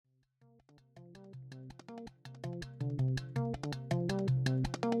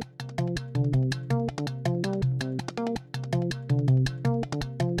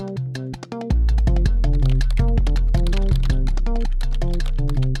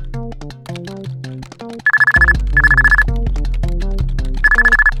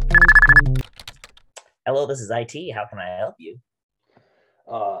Hello, this is IT. How can I help you?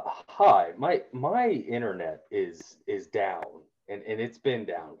 Hi, my internet is down, and it's been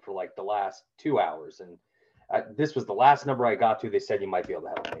down for like the last 2 hours, and this was the last number I got to. They said you might be able to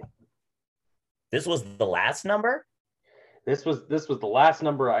help me. This was the last number? This was the last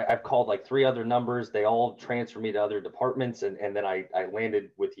number. I've called like three other numbers. They all transferred me to other departments, and then I landed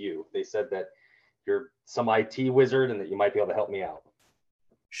with you. They said that you're some IT wizard and that you might be able to help me out.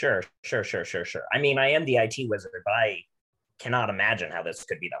 Sure. I mean, I am the IT wizard, but I cannot imagine how this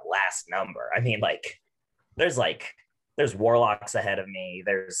could be the last number. I mean, there's warlocks ahead of me.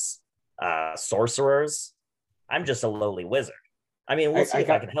 There's sorcerers. I'm just a lowly wizard. I mean, we'll see I if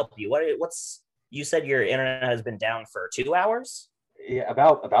I got can help you. What's you said your internet has been down for 2 hours? Yeah,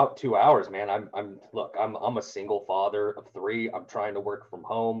 about 2 hours, man. I'm a single father of three. I'm trying to work from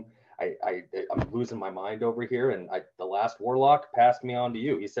home. I'm losing my mind over here, and the last warlock passed me on to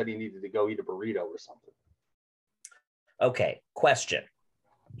you. He said he needed to go eat a burrito or something. Okay, question.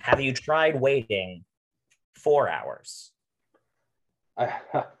 Have you tried waiting 4 hours? I,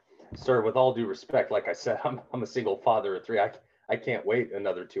 Sir, with all due respect, like I said, I'm a single father of three. I can't wait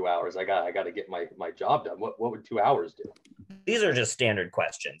another 2 hours. I got to get my job done. What would 2 hours do? These are just standard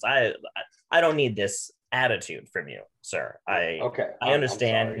questions. I don't need this attitude from you, sir. Okay, I I'm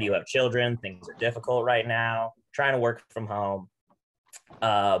understand sorry. you have children. Things are difficult right now. Trying to work from home.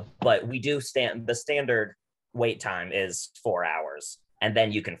 But we do stand the standard wait time is 4 hours, and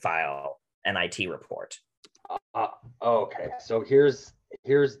then you can file an IT report. Uh, okay, so here's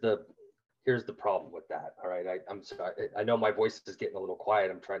the problem with that. All right, I'm sorry. I know my voice is getting a little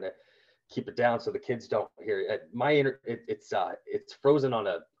quiet. I'm trying to keep it down so the kids don't hear it. It's frozen on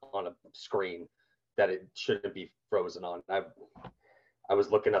a screen that it shouldn't be frozen on. I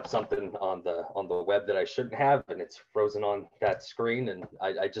was looking up something on the web that I shouldn't have, and it's frozen on that screen. And I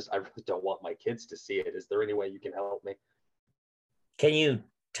really don't want my kids to see it. Is there any way you can help me? Can you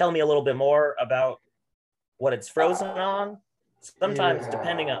tell me a little bit more about what it's frozen on? Sometimes,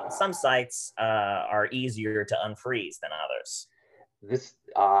 depending on Yeah. some sites, are easier to unfreeze than others. This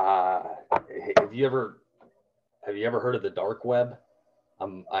have you ever heard of the dark web?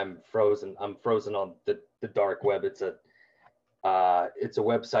 I'm frozen. I'm frozen on the dark web. It's a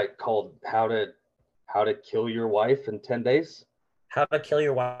website called how to kill your wife in 10 days. How to kill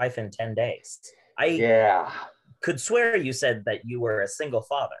your wife in 10 days. I Yeah. could swear you said that you were a single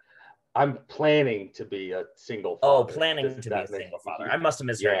father. I'm planning to be a single Oh, father. planning to be a That make single father. I must have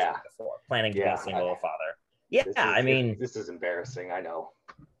misheard you Yeah. before. Planning to be a Yeah. single father. Yeah, This I is mean, this is embarrassing. I know.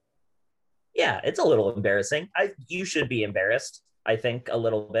 yeah, it's a little embarrassing. You should be embarrassed, I think, a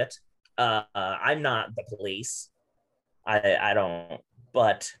little bit. I'm not the police. I don't,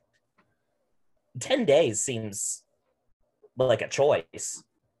 but 10 days seems like a choice.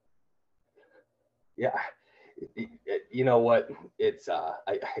 Yeah. You know what?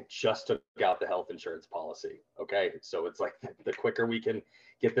 I just took out the health insurance policy. Okay, so it's like the quicker we can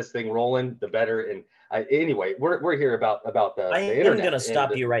get this thing rolling, the better. And anyway, we're here about I the am going to internet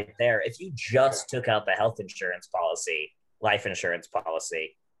stop and you right there. If you okay. just took out the health insurance policy, life insurance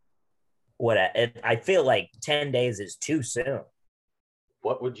policy, I feel like 10 days is too soon.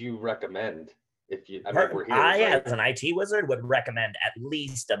 What would you recommend if you? I mean, we're here, I, right? as an IT wizard, would recommend at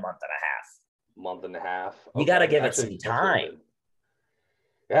least a month and a half. Month and a half. You got to Okay, give it actually, some that's really time. good.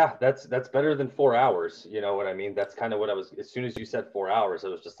 Yeah, that's better than 4 hours. You know what I mean? That's kind of what I was. As soon as you said 4 hours, I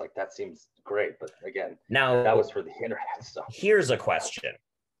was just like, that seems great. But again, that was Now, for the internet stuff. here's a question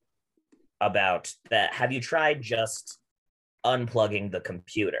about that. Have you tried just unplugging the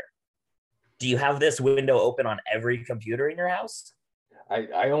computer? Do you have this window open on every computer in your house?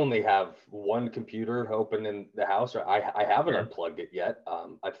 I only have one computer open in the house. I haven't Sure. unplugged it yet.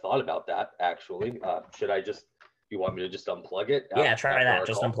 I've thought about that actually. Should I just? You want me to just unplug it Yeah, try after that. our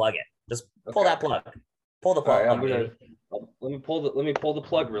Just call? unplug it. Just pull Okay. that plug. Pull the All right. plug, baby. Let me pull the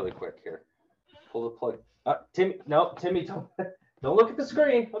plug really quick here. Pull the plug. Timmy, no, Timmy, don't look at the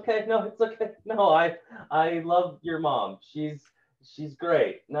screen. Okay, no, it's okay. No, I love your mom. She's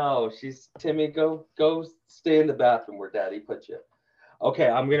great. No, she's Timmy. Go stay in the bathroom where Daddy put you. Okay,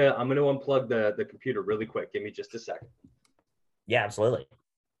 I'm gonna unplug the computer really quick. Give me just a second. Yeah, absolutely.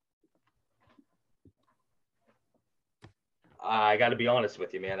 I got to be honest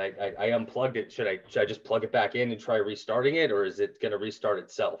with you, man. I unplugged it. Should I just plug it back in and try restarting it, or is it gonna restart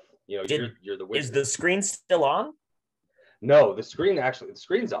itself? You know, you're the Is wizard. the screen still on? No, the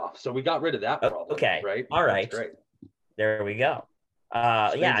screen's off. So we got rid of that problem, Okay. right? All That's right. great. There we go. Yeah,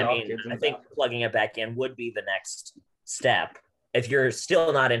 Screen's I off, mean, kids in I the think bathroom. plugging it back in would be the next step if you're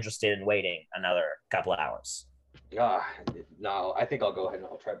still not interested in waiting another couple of hours. Ah, no, I think I'll go ahead and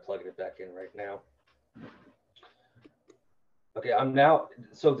I'll try plugging it back in right now. Okay, I'm now.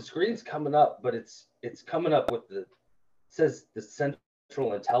 So the screen's coming up, but it's coming up with it says the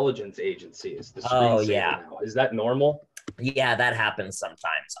Central Intelligence Agency is the Oh screensaver yeah, now. Is that normal? yeah, that happens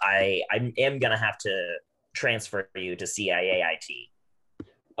sometimes. I am gonna have to transfer you to CIA IT if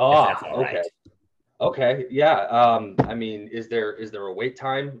that's all Okay. right. Okay. Yeah. I mean, is there a wait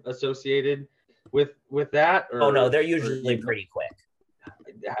time associated with that, Oh no, they're or usually pretty quick.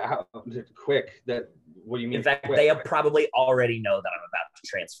 how quick? That what do you In mean fact, quick? they probably already know that I'm about to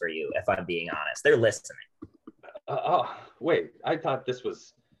transfer you. If I'm being honest, they're listening. Oh, wait. I thought this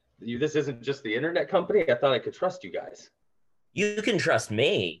was you. This isn't just the internet company. I thought I could trust you guys. You can trust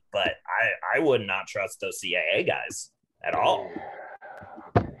me, but I would not trust those CIA guys at all.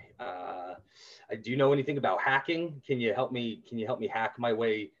 Okay. Do you know anything about hacking? Can you help me? Can you help me hack my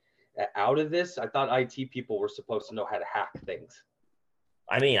way out of this? I thought IT people were supposed to know how to hack things.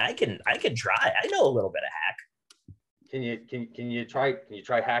 I mean, I can try. I know a little bit of hack. Can you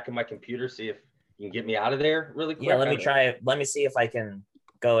try hacking my computer? See if you can get me out of there really Yeah, quick. let me try it. Let me see if I can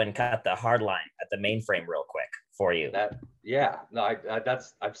go and cut the hard line at the mainframe real quick for you. Yeah, no,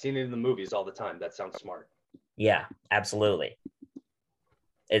 I've seen it in the movies all the time. That sounds smart. Yeah, absolutely.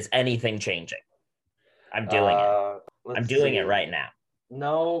 Is anything changing? I'm doing it. I'm Let's doing it see. right now.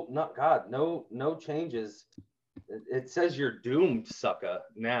 No, not God. No changes. It says you're doomed, sucker.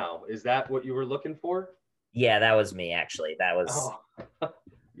 Now, is that what you were looking for? Yeah, that was me actually. That was Oh,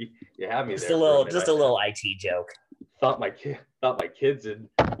 you had me there for a minute. just a little IT joke. Thought my kids and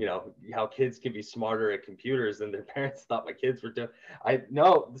how kids can be smarter at computers than their parents thought my kids were doing. I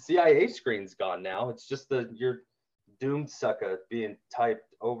know the CIA screen's gone now. It's just your doomed sucker being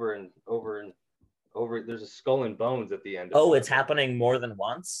typed over and over and over. There's a skull and bones at the end of Oh, one it's of them. happening more than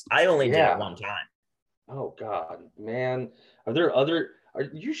once? I only did it Yeah. one time. Oh God, man. Are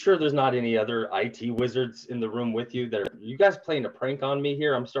you sure there's not any other IT wizards in the room with you? Are you guys playing a prank on me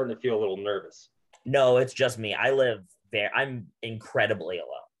here? I'm starting to feel a little nervous. No, it's just me. I live there. I'm incredibly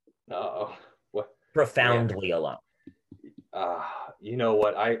alone. Oh, what, man? Profoundly alone. You know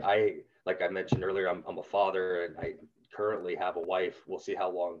what? I like I mentioned earlier, I'm a father and I currently have a wife. We'll see how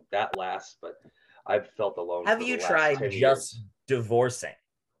long that lasts, but I've felt alone Have for the you last tried 10 just years. divorcing?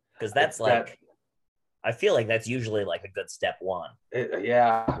 Because that's That like, I feel like that's usually like a good step one.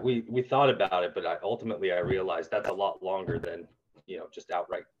 Yeah, we thought about it, but ultimately I realized that's a lot longer than just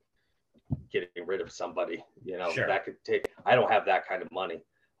outright getting rid of somebody. Sure. That could take. I don't have that kind of money.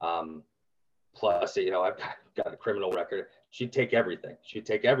 Plus, I've got a criminal record. She'd take everything. She'd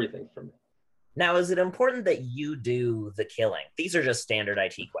take everything from me. Now, is it important that you do the killing? These are just standard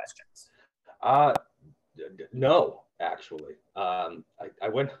IT questions. Uh, no, actually. I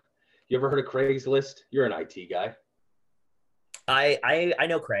went. You ever heard of Craigslist? You're an IT guy. I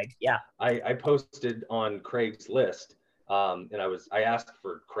know Craig. Yeah. I posted on Craigslist, and I asked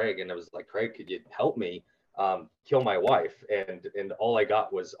for Craig, and I was like, Craig, could you help me kill my wife? And all I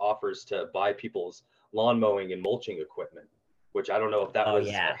got was offers to buy people's lawn mowing and mulching equipment, which I don't know if that Oh was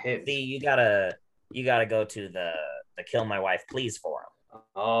a yeah. hint. See, you gotta go to the kill my wife please forum.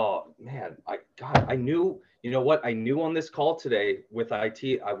 Oh man, I knew. You know what? I knew on this call today with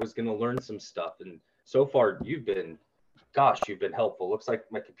IT, I was going to learn some stuff, and so far you've been helpful. Looks like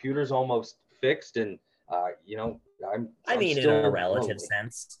my computer's almost fixed, and you know, I I'm mean, in a still relative lonely.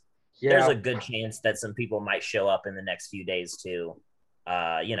 sense, there's Yeah, a good chance that some people might show up in the next few days to,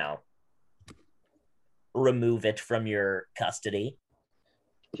 you know, remove it from your custody.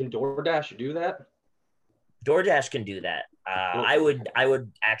 can DoorDash do that? DoorDash can do that. Door, I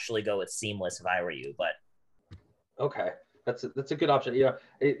would actually go with Seamless if I were you, but okay, that's a good option.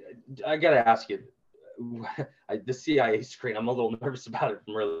 I gotta ask you, the CIA screen. I'm a little nervous about it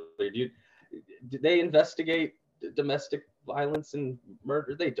from earlier. Do they investigate domestic violence and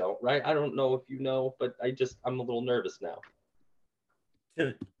murder? They don't, right? I don't know if you know, but I'm a little nervous now.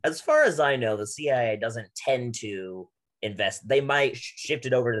 as far as I know, the CIA doesn't tend to invest. They might shift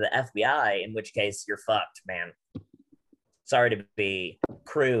it over to the FBI, in which case you're fucked, man. Sorry to be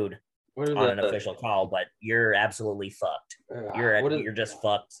crude What are on an the official call, but you're absolutely fucked. what are You're just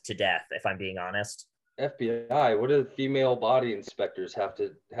fucked to death, if I'm being honest. FBI? What do the female body inspectors have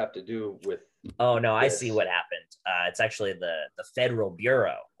to do with Oh no, I see this? what happened. It's actually the Federal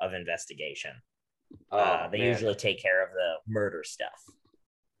Bureau of Investigation. Oh They man, usually take care of the murder stuff.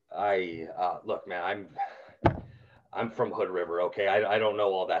 I look, man, I'm from Hood River. Okay, I don't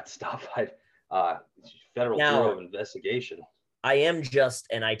know all that stuff. Uh, Federal Bureau Now, of Investigation. I am just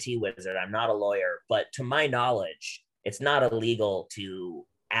an IT wizard. I'm not a lawyer, but to my knowledge, it's not illegal to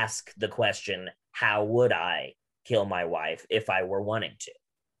ask the question, how would I kill my wife if I were wanting to?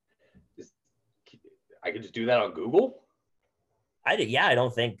 I could just do that on Google. I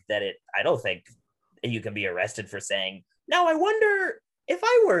don't think you can be arrested for saying, now I wonder if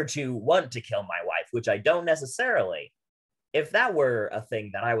I were to want to kill my wife, which I don't necessarily. If that were a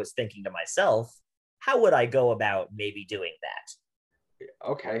thing that I was thinking to myself, how would I go about maybe doing that?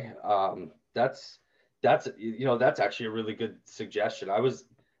 Okay. That's that's actually a really good suggestion.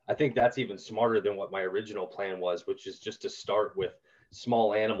 I think that's even smarter than what my original plan was, which is just to start with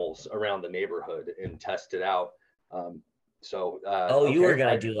small animals around the neighborhood and test it out. Oh, you were Okay.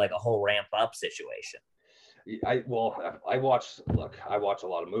 gonna do like a whole ramp up situation. I watch a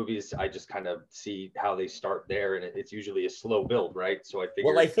lot of movies. I just kind of see how they start there, and it's usually a slow build, right? So I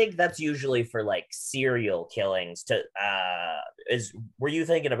Well, I figured, think that's usually for like serial killings. To is were you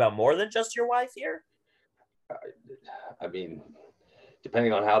thinking about more than just your wife here? I mean,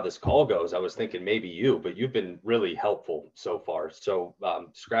 depending on how this call goes, I was thinking maybe you, but you've been really helpful so far. So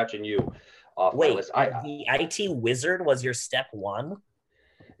scratching you off my Wait, list. the IT wizard was your step one?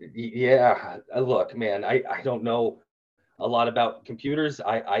 Yeah, look, man, I don't know a lot about computers.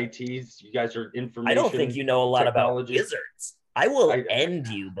 ITs, you guys are I don't think information you know a lot about technology. wizards. I will I end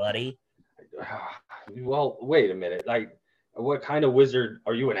you, buddy. well, wait a minute. Like, what kind of wizard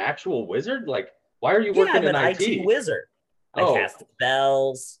are you? An actual wizard? Like, why are you Yeah, working I'm in an IT IT? wizard. I Oh, cast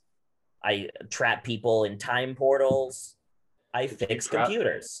spells. I trap people in time portals. I could you fix trap?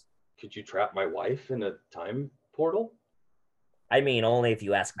 computers. Could you trap my wife in a time portal? I mean, only if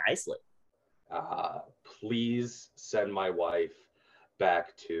you ask nicely. uh, Please send my wife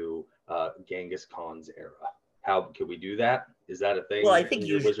back to Genghis Khan's era. How can we do that? Is that a Well, I thing think in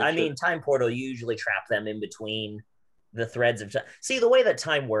your you. I wizardship? mean, time portal. You usually trap them in between the threads of time. See, the way that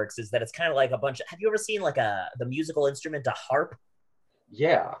time works is that it's kind of like a bunch of. Have you ever seen like the musical instrument, a harp?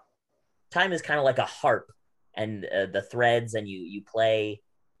 Yeah. Time is kind of like a harp, and the threads, and you play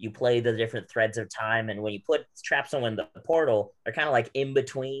the different threads of time, and when you put trap someone in the portal, they're kind of like in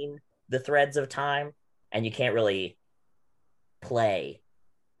between the threads of time, and you can't really play.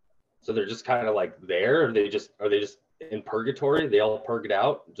 So they're just kind of like there. Are they just in purgatory? They all purged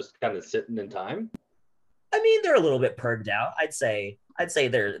out, just kind of sitting in time. I mean, they're a little bit purged out. I'd say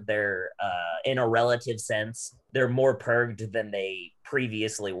they're in a relative sense, they're more purged than they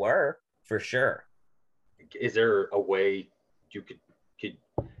previously were, for sure. Is there a way you could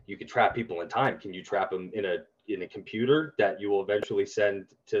you could trap people in time? Can you trap them in a computer that you will eventually send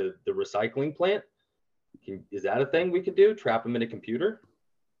to the recycling plant? Is that a thing we could do? Trap them in a computer?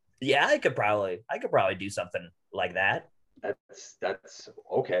 Yeah, I could probably do something like that. That's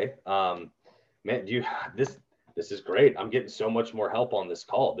okay. Man, do you this is great. I'm getting so much more help on this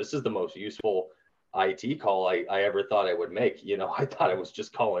call. This is the most useful IT call I ever thought I would make. I thought I was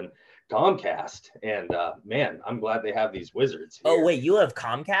just calling Comcast, and man, I'm glad they have these wizards Oh here. wait, you have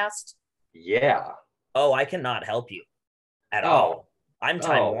Comcast? Yeah. Oh, I cannot help you at Oh. all. I'm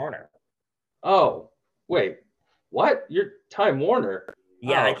Time Oh. Warner. Oh. Wait. What? You're Time Warner?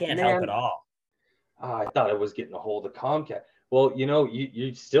 Yeah, I Oh can't help at man. all. I thought I was getting a hold of Comcast. Well,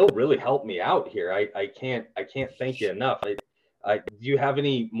 you still really helped me out here. I can't thank you enough. Do you have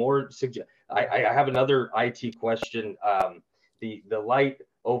any more I have another IT question. The light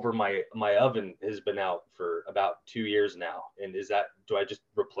over my oven has been out for about 2 years now. And do I just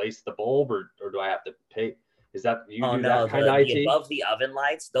replace the bulb, or do I have to pay? Is that you Oh do that no, kind the of the IT? above the oven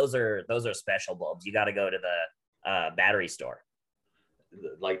lights, those are special bulbs. You got to go to the battery store.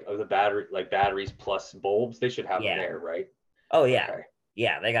 Like of the battery, like batteries plus bulbs, they should have them Yeah. there, right? Oh yeah. Okay.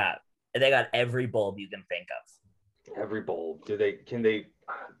 Yeah, they got every bulb you can think of. Every bulb. Do they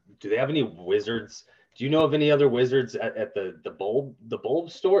have any wizards? Do you know of any other wizards at the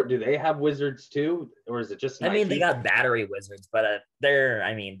bulb store? Do they have wizards too? Or is it just an I mean, they IT? got battery wizards, but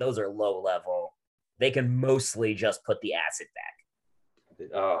I mean, those are low level. They can mostly just put the acid back.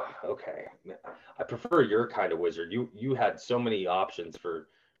 Oh, okay. I prefer your kind of wizard. You had so many options for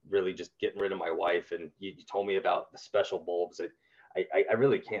really just getting rid of my wife, and you told me about the special bulbs. I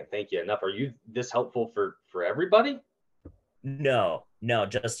really can't thank you enough. Are you this helpful for everybody? No, no,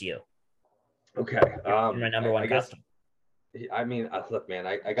 just you. Okay. You're my number one I guess customer. I mean, look, man,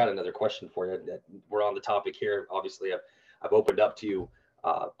 I got another question for you. We're on the topic here. Obviously, I've opened up to you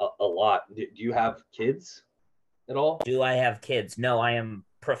a lot. Do you have kids at all? Do I have kids? No, I am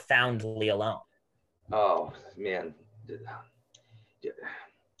profoundly alone. Oh, man.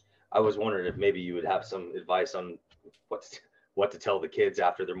 I was wondering if maybe you would have some advice on what to, what to tell the kids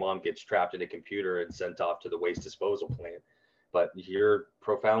after their mom gets trapped in a computer and sent off to the waste disposal plant. But you're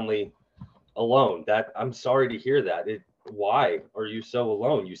profoundly alone. I'm sorry to hear that. Why are you so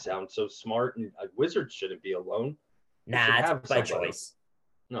alone? You sound so smart, and wizards shouldn't be alone. They should Nah, it's have by somebody. choice.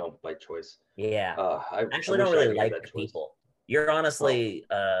 No, by choice. Yeah. I Actually don't wish I really had made like that the choice. people. You're Oh, honestly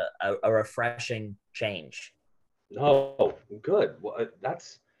a refreshing change. no, good. Well,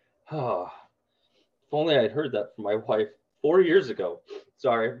 that's, if only I had heard that from my wife 4 years ago.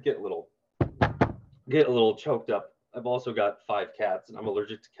 Sorry, I'm getting a little choked up. I've also got 5 cats, and I'm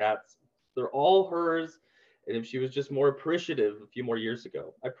allergic to cats. They're all hers. And if she was just more appreciative a few more years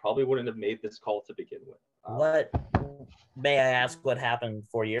ago, I probably wouldn't have made this call to begin with. What may I ask what happened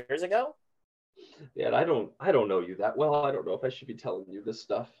 4 years ago? Yeah, I don't know you that well. I don't know if I should be telling you this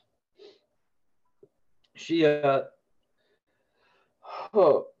stuff. She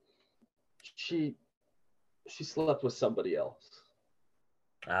oh, she she slept with somebody else.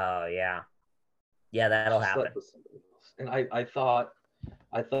 Oh yeah. Yeah, that'll She happen. slept with somebody else. And I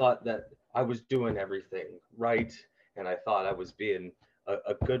thought that I was doing everything right, and I thought I was being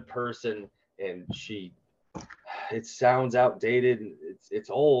a good person, and it sounds outdated and it's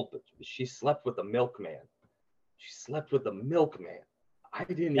old, but she slept with a milkman. She slept with a milkman. I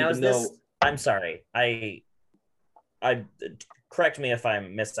didn't Now even is know. this I'm sorry. I correct me if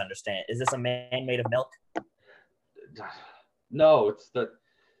I'm misunderstanding. Is this a man made of milk? No, it's the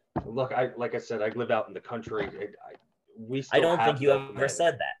look. I like I said, I live out in the country. We I still don't think have you ever milkmen.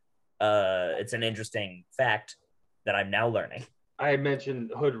 said that. It's an interesting fact that I'm now learning. I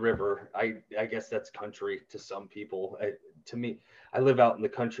mentioned Hood River. I guess that's country to some people. To me, I live out in the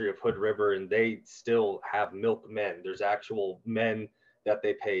country of Hood River, and they still have milkmen. There's actual men that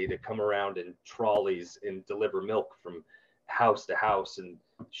they pay to come around in trolleys and deliver milk from house to house. And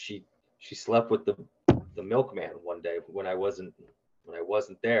she she slept with the milkman one day when I wasn't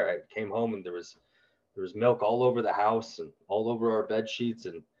there. I came home and there was milk all over the house and all over our bed sheets,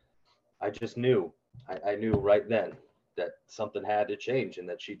 and I just knew. I knew right then that something had to change and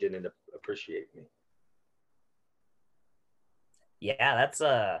that she didn't appreciate me. Yeah, that's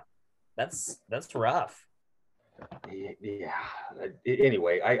rough. Yeah.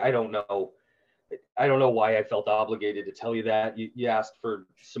 Anyway, I don't know. I don't know why I felt obligated to tell you that. You asked for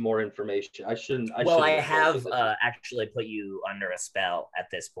some more information. I Well, I shouldn't have told you have this. actually put you under a spell at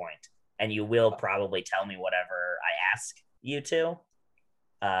this point, and you will probably tell me whatever I ask you to.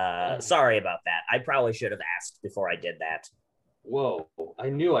 Sorry about that. I probably should have asked before I did that. Whoa. I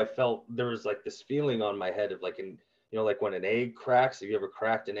knew I felt there was like this feeling on my head of like like when an egg cracks. Have you ever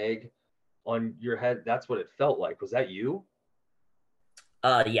cracked an egg on your head? That's what it felt like. Was that you?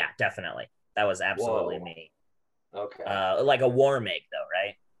 Yeah, definitely. That was absolutely Whoa. me. Okay. Like a warm egg though,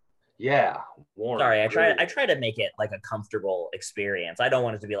 right? Yeah. Warm. Sorry, Really I warm. try to make it like a comfortable experience. I don't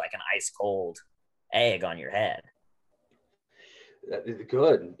want it to be like an ice cold egg on your head.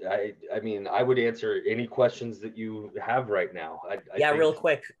 Good. I mean, I would answer any questions that you have right now. I Yeah, real think,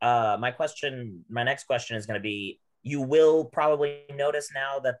 quick. My next question is going to be: you will probably notice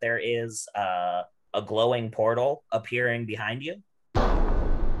now that there is a glowing portal appearing behind you.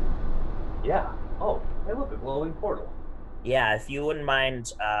 yeah. Oh, hey, look, a glowing portal. Yeah, if you wouldn't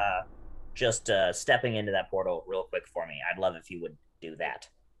mind just stepping into that portal real quick for me, I'd love if you would do that.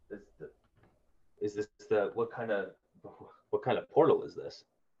 Is, the, is this the what kind of portal is this?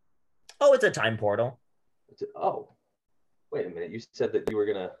 Oh, it's a time portal. Oh, wait a minute. You said that you were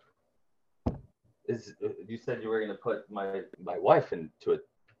gonna is you said you were gonna put my wife into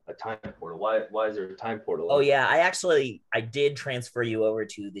a time portal. Why is there a time portal Oh in here? yeah, I did transfer you over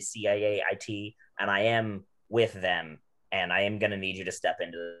to the CIA IT, and I am with them, and I am gonna need you to step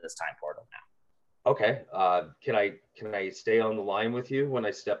into this time portal now. Okay. Can I stay on the line with you when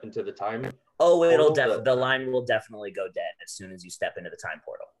I step into the time Oh, portal? the line will definitely go dead as soon as you step into the time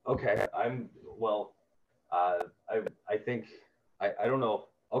portal. Okay. I'm well. I think I don't know.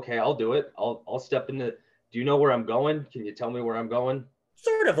 Okay, I'll do it. I'll step into. Do you know where I'm going? Can you tell me where I'm going?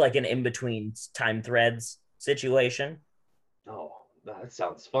 Sort of like an in between time threads situation. Oh, that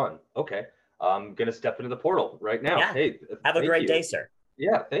sounds fun. Okay, I'm gonna step into the portal right now. Yeah. Hey, Have a thank great day, you. sir.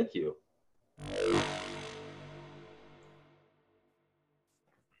 Yeah, thank you.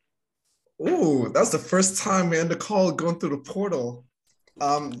 Ooh, that was the first time we end the call going through the portal.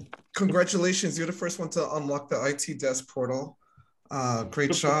 Congratulations, you're the first one to unlock the IT desk portal.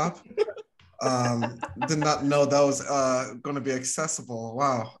 Great job. Did not know that was going to be accessible.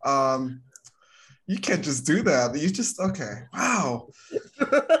 Wow. You can't just do that. You just okay. Wow.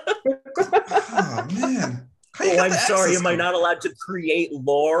 Oh man. How you Oh, got I'm the sorry. access Am I code? not allowed to create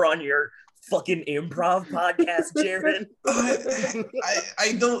lore on your fucking improv podcast, Jaren?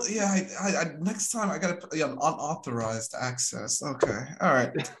 I don't. Yeah. Next time I gotta put unauthorized access. Okay. All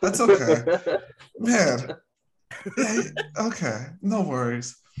right. That's okay, man. Yeah. Okay. No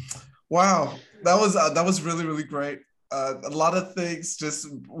worries. Wow. That was really really great. A lot of things just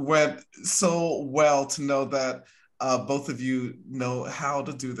went so well to know that both of you know how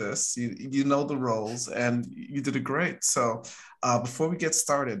to do this. You know the roles, and you did it great. So before we get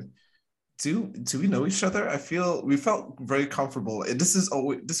started, do we know each other? We felt very comfortable. This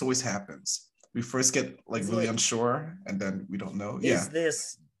always happens. We first get like really unsure, and then we don't know. Is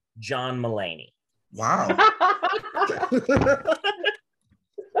this John Mulaney? Wow.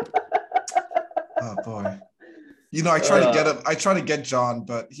 Oh boy. You know, I tried to get him. I tried to get John,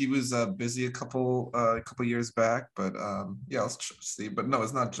 but he was busy a couple years back. But yeah, let's see. But no,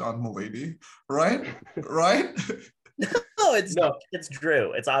 it's not John Mulaney, right? Right? No, it's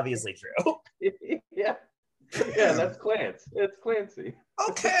Drew. It's obviously Drew. Yeah, that's Clancy. It's Clancy.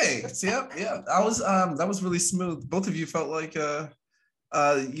 Okay. So, yeah. That was really smooth. Both of you felt like you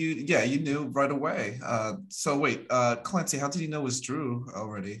knew right away. So wait, Clancy, how did you know it was Drew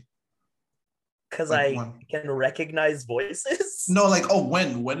already? Because I can recognize voices. No, like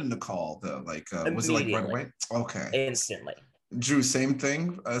when in the call though, like was it like right away? Okay, instantly. Drew, same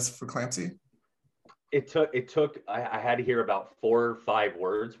thing as for Clancy. It took. I had to hear about 4 or 5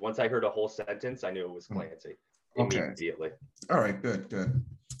 words. Once I heard a whole sentence, I knew it was Clancy immediately. All right, good.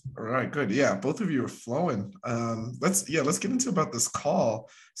 All right, good. Yeah, both of you are flowing. Let's get into about this call.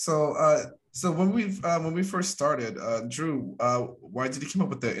 So when we first started, Drew, why did you come up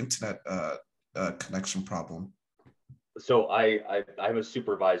with the internet connection problem? So I'm a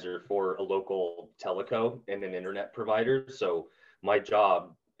supervisor for a local teleco and an internet provider. So my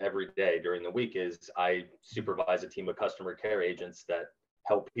job every day during the week is I supervise a team of customer care agents that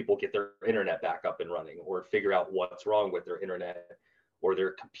help people get their internet back up and running or figure out what's wrong with their internet or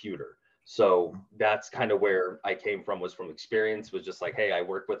their computer. So that's kind of where I came from, was from experience, was just like, hey, I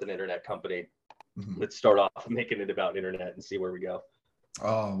work with an internet company. Mm-hmm. Let's start off making it about internet and see where we go.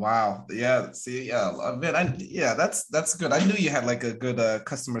 Oh wow. Yeah, see, man, that's good. I knew you had like a good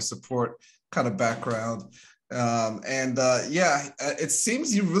customer support kind of background. It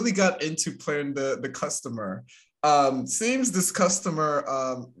seems you really got into playing the customer. Seems this customer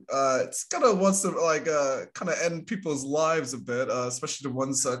it's kind of wants to like kind of end people's lives a bit, especially the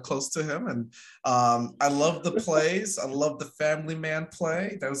ones close to him. And I love the plays. I love the family man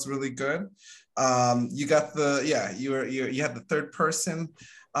play. That was really good. You got you had the third person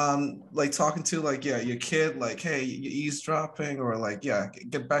like talking to like your kid, like, hey, you're eavesdropping, or like,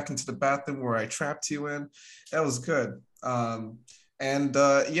 get back into the bathroom where I trapped you in. That was good. I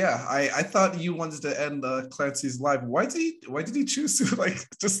thought you wanted to end Clancy's life. Why did he choose to like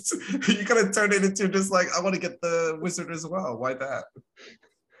just you kind of turn it into just like, I want to get the wizard as well? Why that?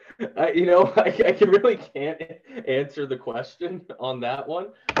 I really can't answer the question on that one.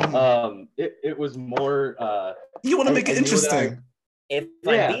 It was more. You want to make it interesting. If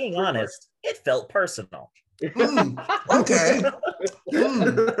I'm being honest, it felt personal. Okay.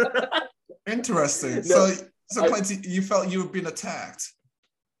 Interesting. No, so Clancy, you felt you were being attacked.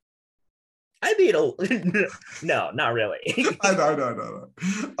 I mean, no, not really. No.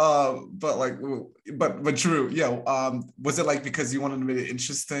 But Drew, was it like because you wanted to make it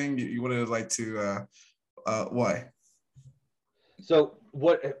interesting? You wanted like to why? So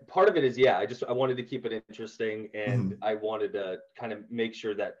what part of it is, I wanted to keep it interesting, and I wanted to kind of make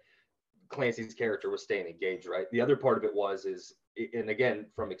sure that Clancy's character was staying engaged, right? The other part of it and again,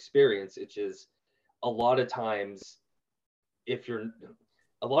 from experience, it's just a lot of times you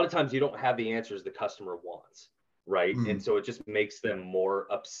don't have the answers the customer wants, right? And so it just makes them more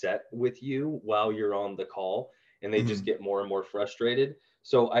upset with you while you're on the call, and they just get more and more frustrated.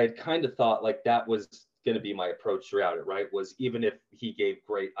 So I had kind of thought like that was going to be my approach throughout it, right? Was even if he gave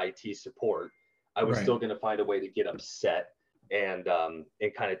great IT support, I was still going to find a way to get upset and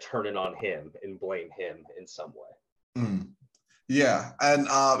kind of turn it on him and blame him in some way. Yeah, and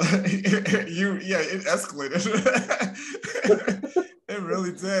it escalated. It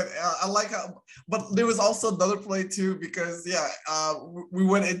really did. I like how, but there was also another play too, because we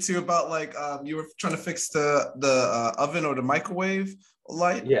went into about like you were trying to fix the oven or the microwave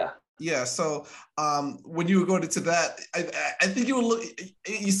light. Yeah. So when you were going into that, I think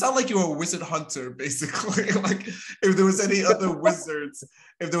you sound like you were a wizard hunter, basically. Like if there was any other wizards,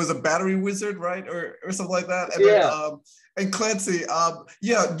 if there was a battery wizard, right, or something like that. And then, and Clancy,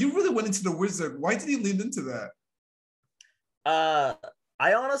 you really went into the wizard. Why did you lean into that? I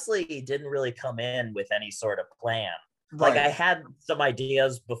honestly didn't really come in with any sort of plan. Right. Like I had some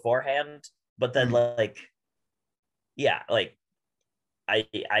ideas beforehand, but then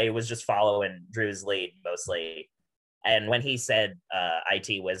I was just following Drew's lead mostly. And when he said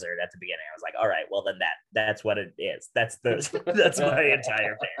IT wizard at the beginning, I was like, all right, well then that's what it is. That's my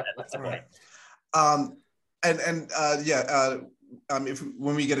entire plan at this point. if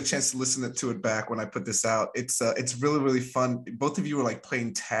when we get a chance to listen to it back when I put this out, it's really really fun. Both of you were like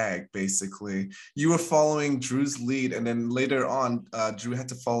playing tag basically. You were following Drew's lead, and then later on, Drew had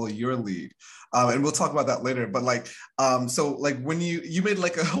to follow your lead. And we'll talk about that later. But like, so like when you made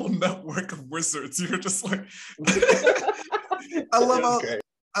like a whole network of wizards, you were just like,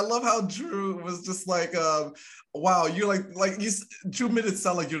 I love how Drew was just like, wow, you're Drew made it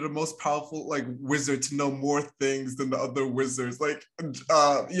sound like you're the most powerful like wizard to know more things than the other wizards. Like,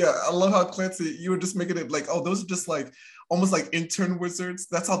 yeah, I love how Clancy, you were just making it like, oh, those are just like almost like intern wizards.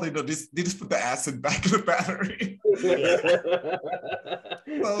 That's how they know. They just put the acid back in the battery.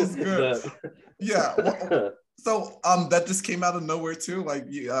 That was good. Yeah. Well, so that just came out of nowhere too. Like,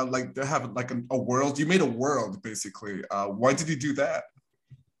 like they have like a world. You made a world basically. Why did you do that?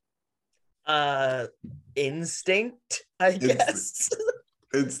 Instinct, I guess.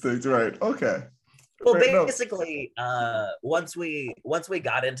 Instinct, right? Okay. Well, basically, once we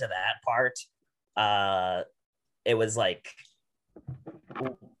got into that part, it was like,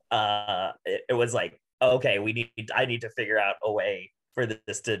 okay, I need to figure out a way for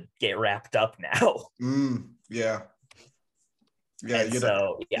this to get wrapped up now. Yeah. Yeah, you're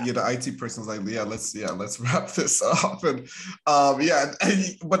the IT person. Like, let's wrap this up. And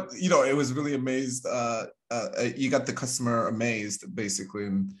but you know, it was really amazed. You got the customer amazed basically,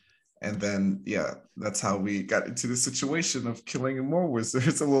 and then that's how we got into the situation of killing more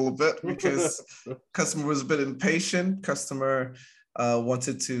wizards a little bit, because customer was a bit impatient. Customer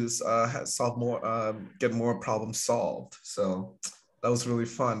wanted to solve more, get more problems solved. So that was really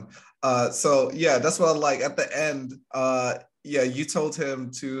fun. So yeah, that's what I like at the end. You told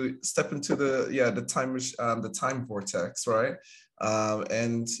him to step into the time vortex, right?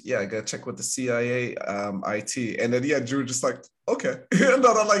 And I gotta check with the CIA IT. And then Drew just like, okay. No,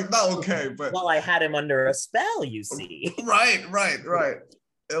 not like, not okay, but well, I had him under a spell, you see. Right.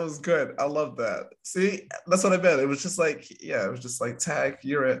 It was good. I love that. See, that's what I meant. It was just like, it was just like tag,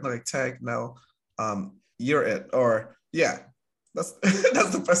 you're it, like tag now, you're it. Or that's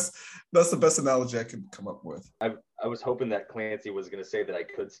that's the best analogy I could come up with. I was hoping that Clancy was going to say that I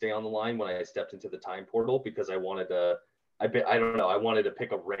could stay on the line when I stepped into the time portal, because I wanted to, I don't know, I wanted to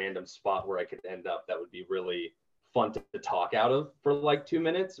pick a random spot where I could end up that would be really fun to talk out of for like 2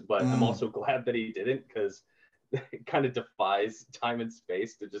 minutes. But I'm also glad that he didn't, because it kind of defies time and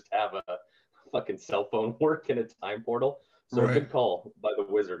space to just have a fucking cell phone work in a time portal. So a good call by the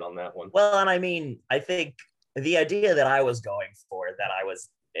wizard on that one. Well, and I mean, I think the idea that I was going for, is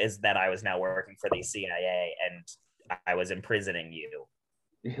that I was now working for the CIA and I was imprisoning you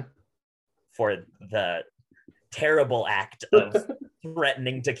for the terrible act of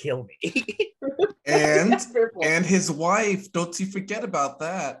threatening to kill me. and his wife, don't you forget about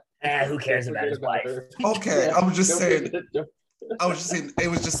that. Who cares about his wife? Okay, I was just saying it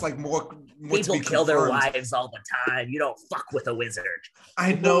was just like more people kill their wives all the time. You don't fuck with a wizard.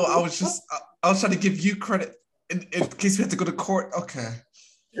 I know. I was trying to give you credit in case we had to go to court. Okay.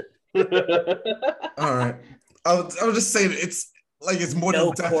 All right. I was just saying it's more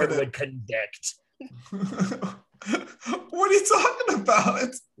than definite. No court would convict. What are you talking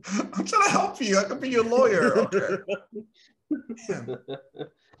about? I'm trying to help you. I could be your lawyer. Okay. Damn.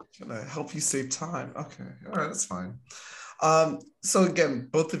 Trying to help you save time. Okay. All right. That's fine. So again,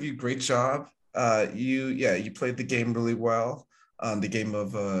 both of you, great job. You played the game really well. The game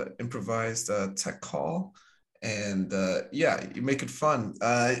of improvised tech call. And you make it fun.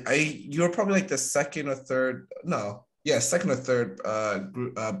 You're probably like the second or third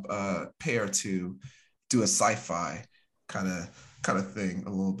pair to do a sci-fi kind of thing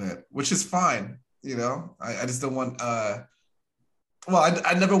a little bit, which is fine. You know, I just don't want. I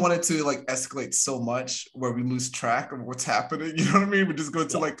never wanted to like escalate so much where we lose track of what's happening. You know what I mean? We just go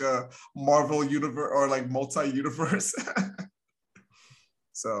to like a Marvel universe or like multi-universe.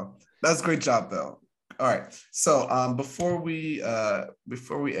 So that's a great job, though. All right. So before we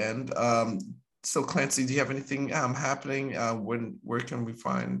end, so Clancy, do you have anything happening? Where can we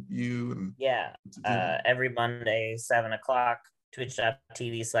find you? Every Monday, 7:00,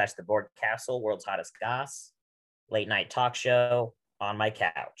 twitch.tv/The Board Castle, World's Hottest Goss, late night talk show on my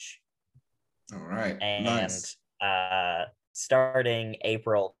couch. All right. And nice. Starting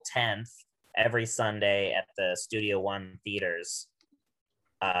April 10th, every Sunday at the Studio One theaters,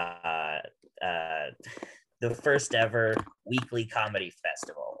 the first ever weekly comedy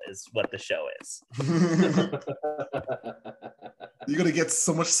festival is what the show is. You're gonna get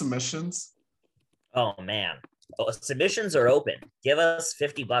so much submissions. Oh man, submissions are open. Give us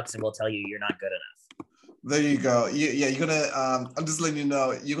 $50 and we'll tell you you're not good enough. There you go. Yeah, you're gonna. I'm just letting you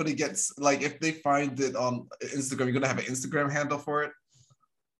know. You're gonna get like if they find it on Instagram, you're gonna have an Instagram handle for it.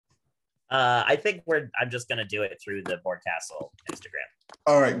 I think I'm just gonna do it through the Board Castle Instagram.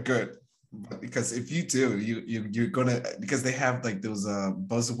 All right, good. Because if you do, you're gonna because they have like those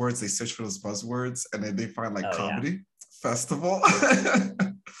buzzwords. They search for those buzzwords, and then they find like comedy festival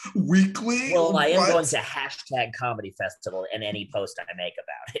weekly. Well, I am going to hashtag comedy festival in any post I make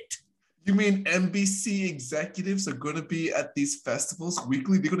about it. You mean NBC executives are going to be at these festivals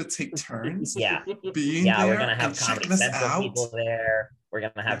weekly? They're going to take turns being there. We're going to have Comedy Central people there. We're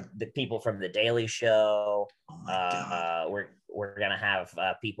going to have the people from The Daily Show. We're going to have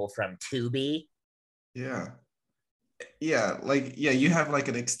people from Tubi. Yeah. Yeah, you have like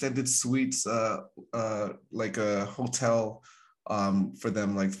an extended suites, like a hotel for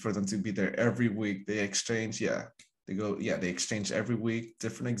them to be there every week. They exchange, they exchange every week,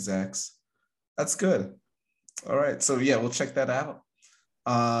 different execs. That's good. All right. So we'll check that out.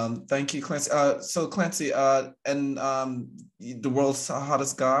 Thank you, Clancy. So Clancy, and the world's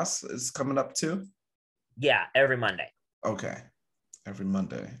hottest goss is coming up too? Yeah, every Monday. Okay. Every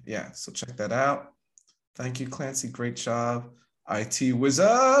Monday. Yeah. So check that out. Thank you, Clancy. Great job. IT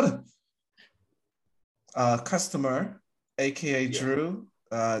wizard. Customer, aka Drew.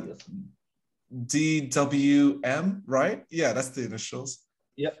 DWM, right? Yeah, that's the initials.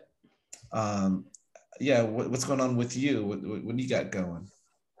 Yep. What's going on with you? What you got going?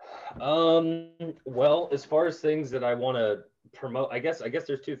 Well, as far as things that I want to promote, I guess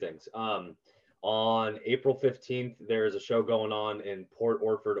there's two things. On April 15th, there's a show going on in Port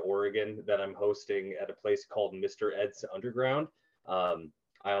Orford, Oregon that I'm hosting at a place called Mr. Ed's Underground.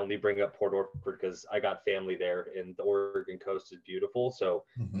 I only bring up Port Orford because I got family there, and the Oregon coast is beautiful. So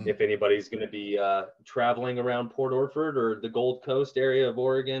if anybody's going to be traveling around Port Orford or the Gold Coast area of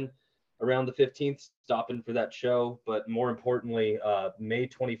Oregon around the 15th, stopping for that show. But more importantly, May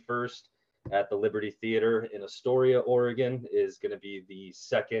 21st at the Liberty Theater in Astoria, Oregon is going to be the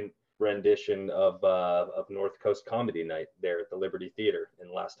second rendition of North Coast Comedy Night there at the Liberty Theater.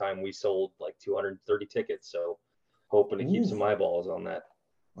 And last time we sold like 230 tickets. So hoping to keep some eyeballs on that.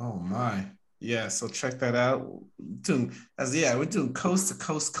 Oh my. Yeah, so check that out. We're doing coast to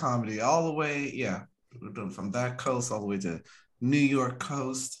coast comedy all the way. Yeah, we're doing from that coast all the way to New York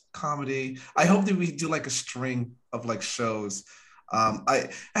coast comedy. I hope that we do like a string of like shows. I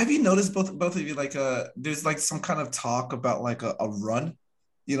have you noticed both of you like there's like some kind of talk about like a run.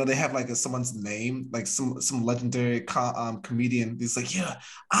 You know, they have like someone's name, like some legendary comedian. He's like, yeah,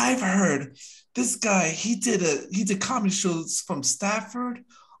 I've heard this guy. He did comedy shows from Stafford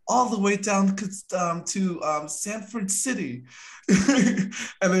all the way down to Sanford City, and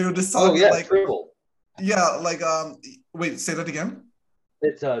they were just talking like Tribble. Yeah, like wait, say that again.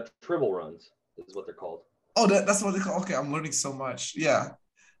 It's Tribble runs is what they're called. Oh, that's what they call. Okay, I'm learning so much. Yeah,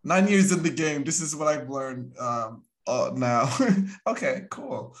 9 years in the game. This is what I've learned. Now. Okay,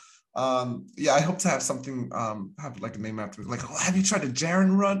 cool. I hope to have something have like a name after it. Like, have you tried a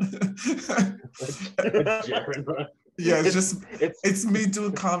Jaren run? Jaren run. Yeah, it's me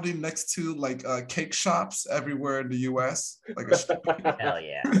doing comedy next to like cake shops everywhere in the US. Like hell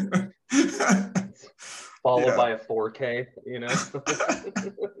yeah. Followed by a 4K, you know.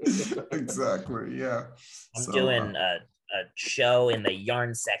 Exactly. Yeah. I'm doing a show in the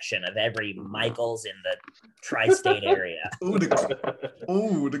yarn section of every Michaels in the tri-state area.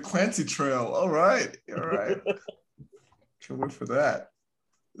 The Clancy Trail. All right. Can't wait for that.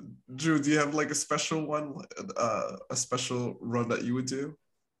 Drew, do you have like a special one, a special run that you would do?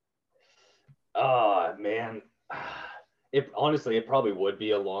 Oh man, it probably would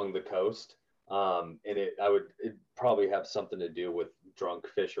be along the coast, and it'd probably have something to do with drunk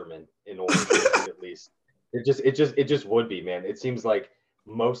fishermen in Oregon at least. It just would be, man. It seems like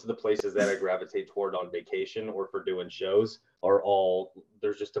most of the places that I gravitate toward on vacation or for doing shows are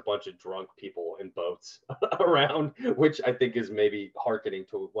there's just a bunch of drunk people in boats around, which I think is maybe hearkening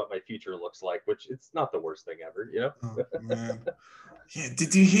to what my future looks like, which it's not the worst thing ever, you know? Oh, man. Yeah,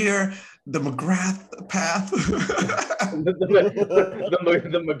 did you hear the McGrath path? the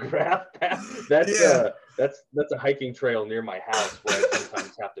McGrath path. That's a hiking trail near my house where I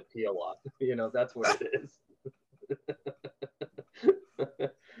sometimes have to pee a lot. You know, that's what it is.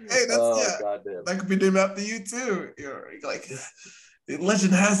 Hey, that could be named after you too. You're like,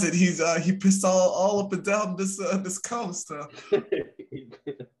 legend has it he pissed all up and down this coast.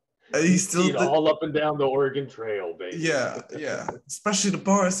 And he's still all up and down the Oregon Trail, baby. Yeah, especially the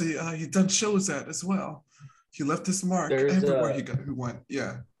bars he done shows at as well. He left his mark everywhere he went.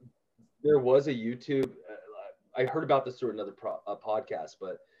 Yeah, there was a YouTube. I heard about this through another podcast,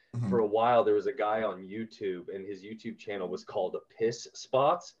 but for a while there was a guy on YouTube, and his YouTube channel was called Piss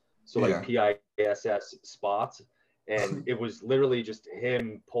Spots. So like PISS spots. And it was literally just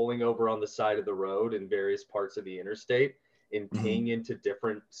him pulling over on the side of the road in various parts of the interstate and peeing into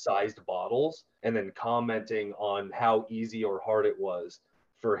different sized bottles, and then commenting on how easy or hard it was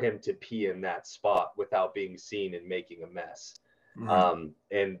for him to pee in that spot without being seen and making a mess.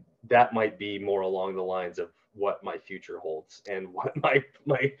 And that might be more along the lines of what my future holds and what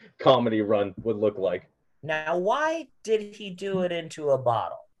my comedy run would look like. Now, why did he do it into a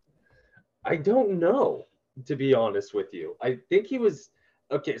bottle? I don't know, to be honest with you. I think he was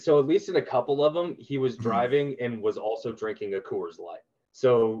okay. So at least in a couple of them, he was driving and was also drinking a Coors Light.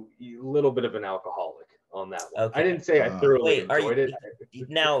 So a little bit of an alcoholic on that one. Okay. I didn't say I thoroughly enjoyed it.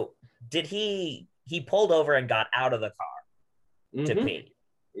 Now, did he pulled over and got out of the car to pee?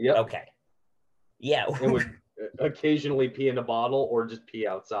 Yep. Okay. Yeah. And would occasionally pee in a bottle or just pee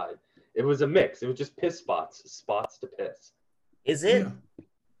outside. It was a mix. It was just piss spots to piss. Is it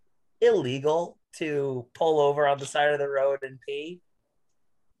illegal to pull over on the side of the road and pee?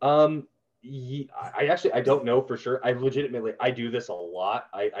 I don't know for sure. I do this a lot.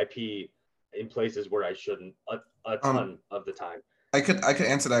 I pee in places where I shouldn't a ton of the time. I could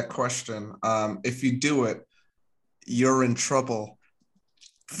answer that question. If you do it, you're in trouble.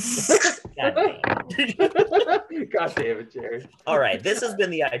 God damn. God damn it, Jaren. All right, this has been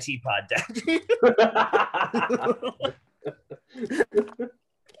the IT Podcast.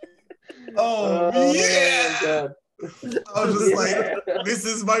 Yeah. I was just like, this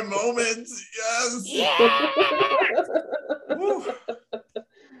is my moment. Yes. Yeah.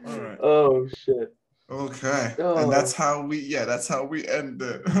 All right. Oh shit. Okay. And that's how we end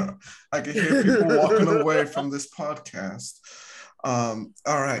it. I can hear people walking away from this podcast. All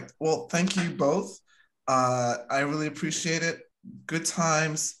right. Well, thank you both. I really appreciate it. Good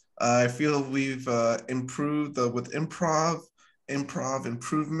times. I feel we've improved with improv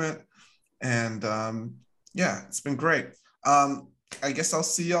improvement. And it's been great. I guess I'll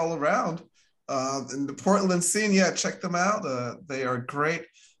see y'all around in the Portland scene. Yeah, check them out. They are great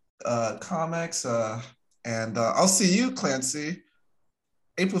comics. And I'll see you, Clancy,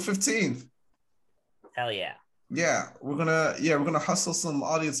 April 15th. Hell yeah. Yeah, we're gonna hustle some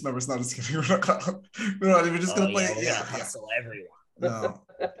audience members. Not just kidding. We're not even just gonna play. Yeah, hustle everyone. No,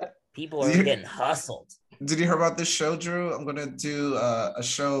 people are getting hustled. Did you hear about this show, Drew? I'm gonna do a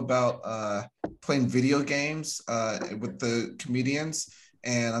show about playing video games with the comedians,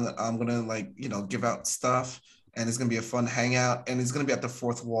 and I'm gonna give out stuff, and it's gonna be a fun hangout, and it's gonna be at the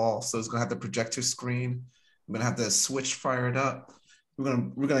fourth wall, so it's gonna have the projector screen. I'm gonna have the Switch fired up.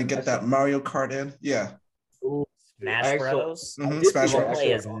 We're gonna get that Mario Kart in. Yeah. Ooh, Smash Bros. Smash Bros.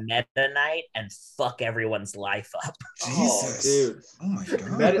 Play as Meta Knight and fuck everyone's life up. Jesus, dude. Oh my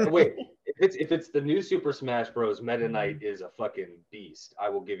god. Wait, if it's the new Super Smash Bros, Meta Knight is a fucking beast. I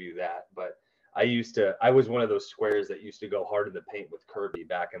will give you that. But I was one of those squares that used to go hard in the paint with Kirby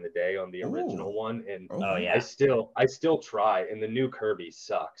back in the day on the original one. And I still try, and the new Kirby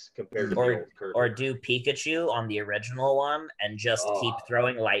sucks compared to the old Kirby. Or do Pikachu on the original one and just keep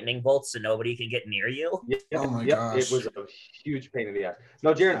throwing lightning bolts so nobody can get near you. Oh my gosh. It was a huge pain in the ass.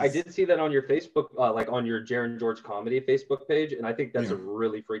 No, Jaren, I did see that on your Facebook, on your Jaren George Comedy Facebook page, and I think that's a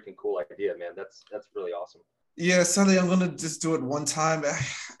really freaking cool idea, man. That's really awesome. Yeah, sadly, I'm gonna just do it one time.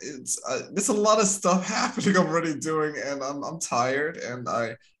 It's there's a lot of stuff happening I'm already doing, and I'm tired, and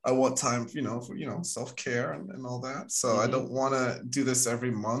I want time, for self-care and all that. So I don't want to do this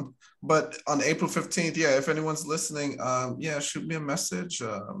every month. But on April 15th, if anyone's listening, shoot me a message.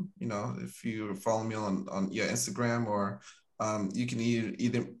 If you follow me on Instagram, or you can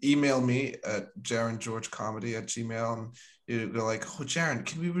either email me at jarengeorgecomedy@gmail.com, and you're like, oh, Jaren,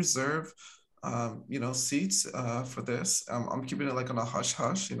 can we reserve seats for this? I'm keeping it on a hush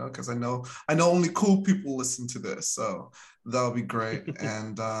hush, because I know only cool people listen to this, so that'll be great.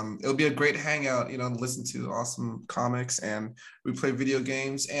 And it'll be a great hangout, listen to awesome comics, and we play video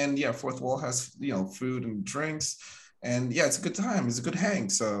games, and fourth wall has food and drinks, and it's a good time, it's a good hang.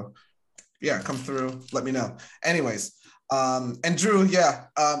 So come through, let me know. Anyways, and Drew,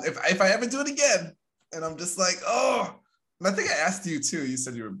 if I ever do it again and I'm just like, and I think I asked you too, you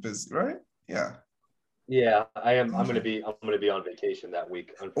said you were busy, right? Yeah, I am. I'm gonna be on vacation that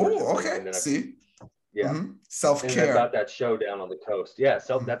week. Oh, okay. See. Yeah. Self-care. I've got that show down on the coast. Yeah.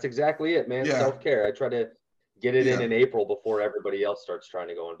 That's exactly it, man. Self-care. I try to get it in April before everybody else starts trying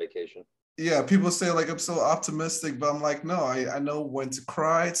to go on vacation. Yeah. People say I'm so optimistic, but I'm like, no, I know when to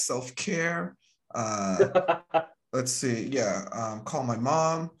cry. It's self-care. Let's see. Call my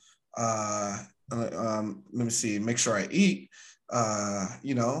mom. Let me see. Make sure I eat.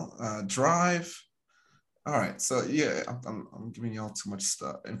 drive. All right, so yeah, I'm giving y'all too much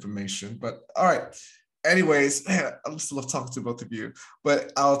information, but all right. Anyways, man, I just love talking to both of you,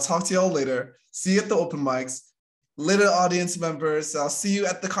 but I'll talk to y'all later. See you at the open mics. Later, audience members, I'll see you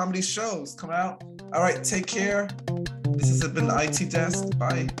at the comedy shows coming out. All right, take care. This has been the IT Desk.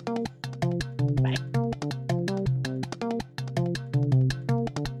 Bye.